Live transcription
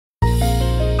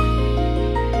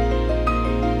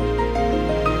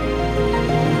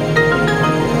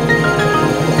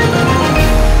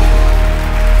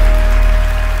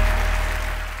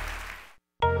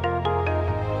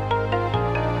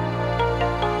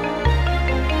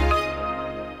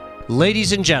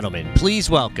Ladies and gentlemen, please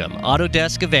welcome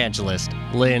Autodesk Evangelist,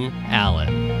 Lynn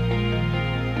Allen.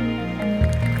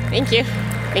 Thank you.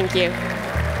 Thank you.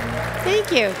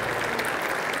 Thank you.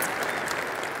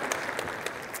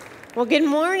 Well, good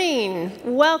morning.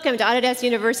 Welcome to Autodesk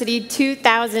University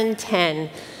 2010.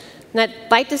 And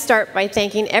I'd like to start by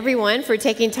thanking everyone for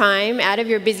taking time out of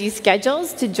your busy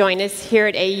schedules to join us here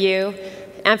at AU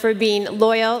and for being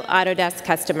loyal Autodesk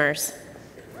customers.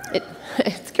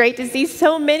 It's great to see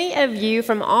so many of you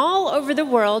from all over the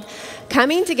world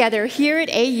coming together here at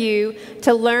AU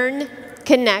to learn,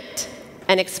 connect,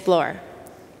 and explore.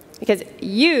 Because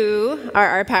you are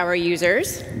our power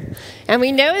users, and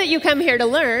we know that you come here to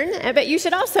learn, but you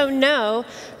should also know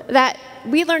that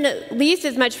we learn at least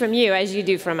as much from you as you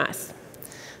do from us.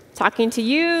 Talking to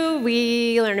you,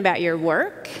 we learn about your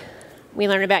work, we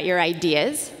learn about your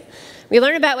ideas, we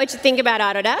learn about what you think about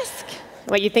Autodesk,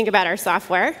 what you think about our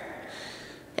software,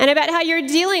 and about how you're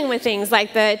dealing with things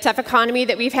like the tough economy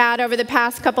that we've had over the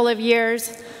past couple of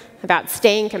years, about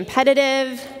staying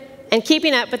competitive, and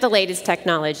keeping up with the latest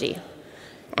technology.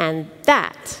 And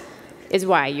that is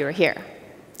why you're here.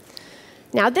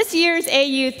 Now, this year's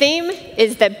AU theme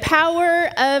is the power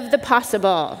of the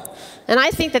possible. And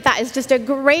I think that that is just a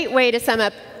great way to sum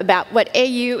up about what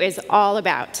AU is all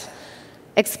about.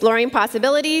 Exploring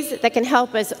possibilities that can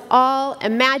help us all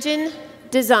imagine,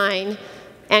 design,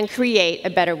 and create a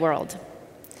better world.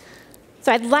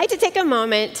 So I'd like to take a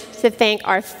moment to thank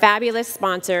our fabulous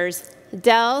sponsors,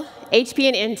 Dell, HP,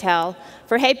 and Intel,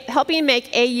 for helping make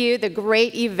AU the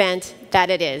great event that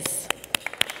it is.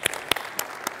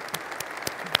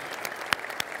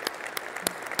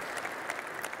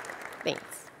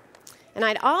 Thanks. And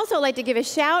I'd also like to give a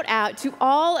shout out to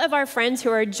all of our friends who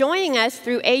are joining us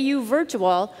through AU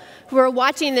Virtual, who are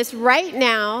watching this right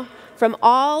now from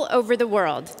all over the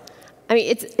world. I mean,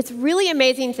 it's really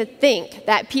amazing to think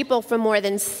that people from more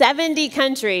than 70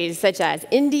 countries, such as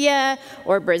India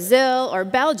or Brazil or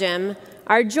Belgium,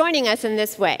 are joining us in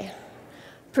this way,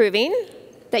 proving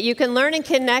that you can learn and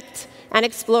connect and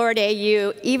explore at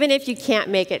AU even if you can't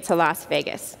make it to Las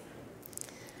Vegas.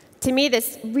 To me,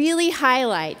 this really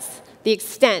highlights the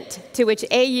extent to which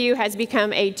AU has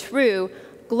become a true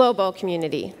global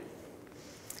community.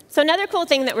 So another cool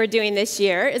thing that we're doing this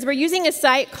year is we're using a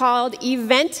site called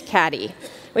Event Caddy,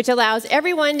 which allows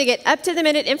everyone to get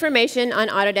up-to-the-minute information on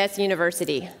Autodesk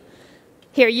University.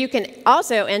 Here you can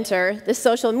also enter the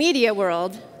social media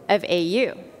world of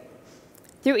AU.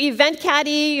 Through Event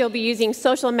Caddy, you'll be using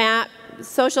social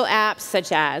apps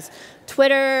such as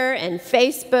Twitter and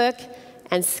Facebook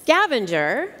and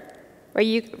Scavenger, where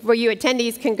you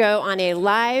attendees can go on a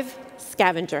live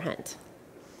scavenger hunt.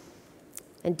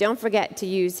 And don't forget to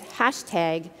use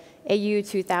hashtag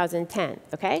AU2010,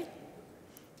 OK? All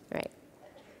right.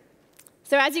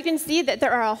 So as you can see, that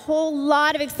there are a whole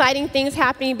lot of exciting things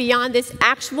happening beyond this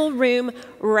actual room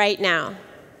right now.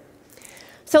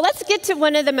 So let's get to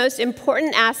one of the most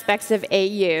important aspects of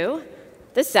AU,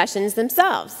 the sessions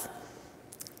themselves.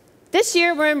 This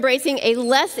year, we're embracing a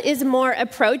less is more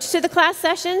approach to the class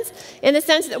sessions in the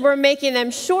sense that we're making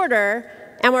them shorter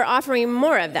and we're offering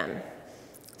more of them.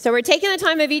 So we're taking the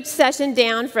time of each session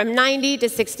down from 90 to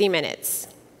 60 minutes.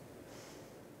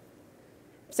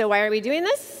 So why are we doing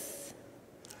this?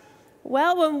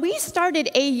 Well, when we started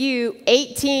AU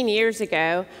 18 years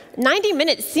ago, 90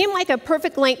 minutes seemed like a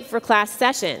perfect length for class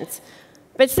sessions.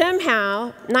 But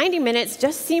somehow, 90 minutes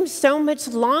just seems so much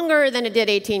longer than it did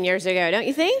 18 years ago, don't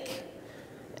you think?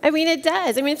 I mean, it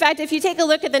does. I mean, in fact, if you take a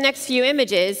look at the next few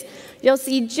images, you'll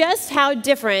see just how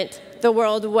different the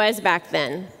world was back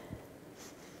then.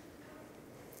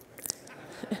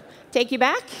 Take you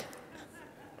back?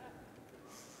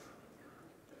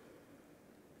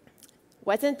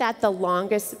 Wasn't that the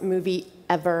longest movie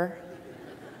ever?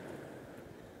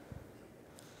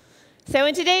 So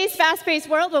in today's fast-paced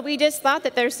world, well, we just thought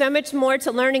that there's so much more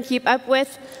to learn and keep up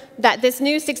with that this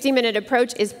new 60-minute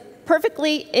approach is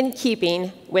perfectly in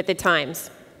keeping with the times.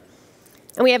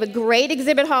 And we have a great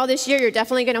exhibit hall this year. You're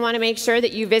definitely going to want to make sure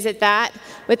that you visit that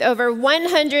with over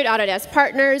 100 Autodesk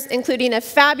partners, including a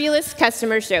fabulous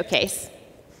customer showcase.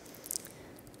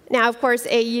 Now, of course,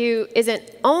 AU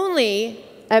isn't only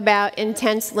about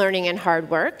intense learning and hard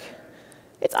work.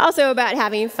 It's also about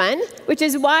having fun, which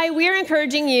is why we're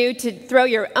encouraging you to throw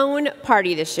your own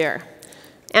party this year.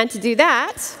 And to do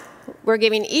that, we're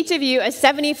giving each of you a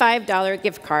 $75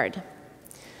 gift card.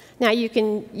 Now, you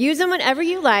can use them whenever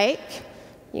you like.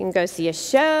 You can go see a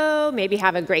show, maybe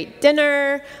have a great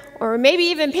dinner, or maybe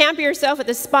even pamper yourself with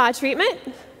a spa treatment,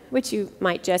 which you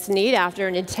might just need after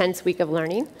an intense week of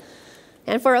learning.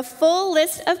 And for a full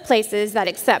list of places that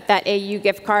accept that AU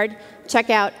gift card, check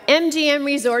out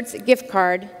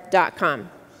mgmresortsgiftcard.com.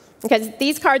 Because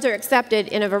these cards are accepted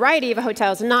in a variety of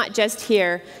hotels, not just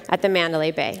here at the Mandalay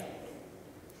Bay.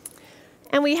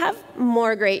 And we have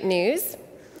more great news.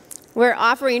 We're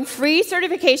offering free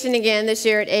certification again this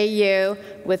year at AU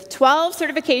with 12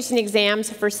 certification exams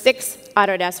for 6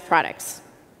 Autodesk products.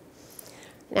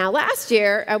 Now, last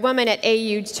year, a woman at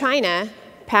AU China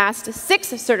passed 6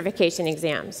 certification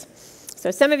exams.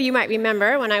 So some of you might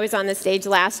remember when I was on the stage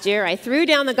last year, I threw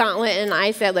down the gauntlet and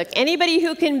I said, look, anybody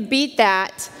who can beat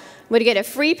that would get a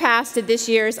free pass to this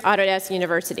year's Autodesk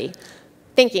University,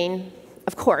 thinking,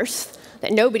 of course,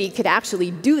 that nobody could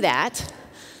actually do that.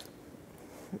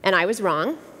 And I was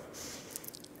wrong.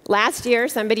 Last year,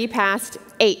 somebody passed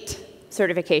 8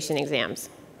 certification exams.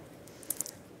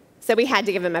 So we had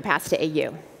to give him a pass to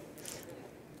AU.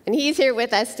 And he's here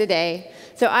with us today.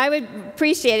 So I would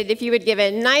appreciate it if you would give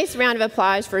a nice round of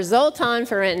applause for Zoltan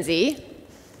Ferenczi.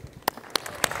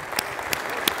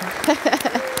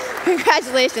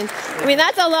 Congratulations. I mean,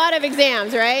 that's a lot of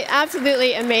exams, right?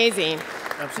 Absolutely amazing.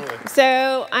 Absolutely.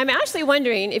 So I'm actually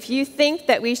wondering if you think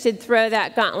that we should throw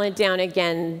that gauntlet down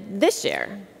again this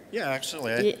year. Yeah,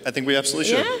 actually, I think we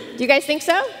absolutely should. Yeah? Do you guys think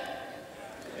so?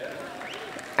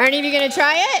 Are any of you going to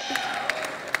try it?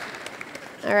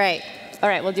 All right. All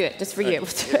right, we'll do it just for you. We'll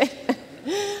do it.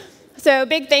 So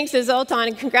big thanks to Zoltan,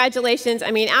 and congratulations.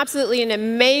 I mean, absolutely an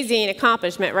amazing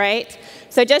accomplishment, right?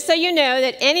 So just so you know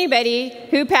that anybody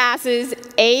who passes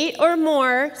 8 or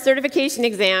more certification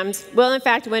exams will, in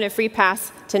fact, win a free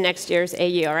pass to next year's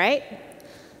AU, all right?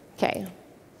 Okay.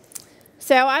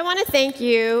 So I want to thank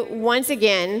you once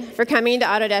again for coming to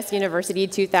Autodesk University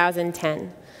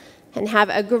 2010. And have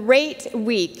a great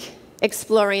week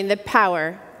exploring the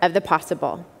power of the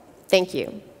possible. Thank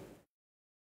you.